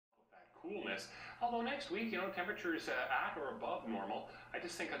coolness. Although next week, temperatures at or above normal. I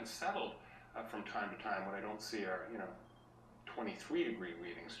just think unsettled from time to time. What I don't see are, 23-degree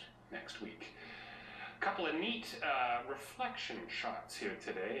readings next week. A couple of neat reflection shots here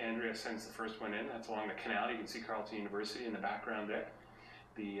today. Andrea sends the first one in. That's along the canal. You can see Carleton University in the background there.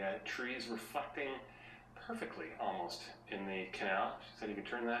 The trees reflecting perfectly almost in the canal. She said you could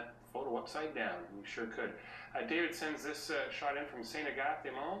turn that photo upside down. You sure could. David sends this shot in from St.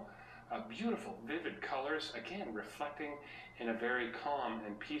 Agathe. Beautiful, vivid colors, again reflecting in a very calm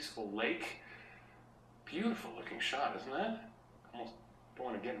and peaceful lake. Beautiful looking shot, isn't it? Almost don't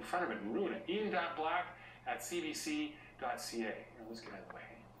want to get in front of it and ruin it. Ian.black@cbc.ca. Let's get out of the way.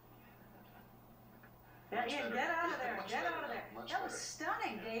 Yeah, get out of there. Get out of there. That was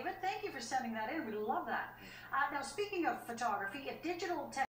stunning, David. Thank you for sending that in. We love that. Now, speaking of photography, if digital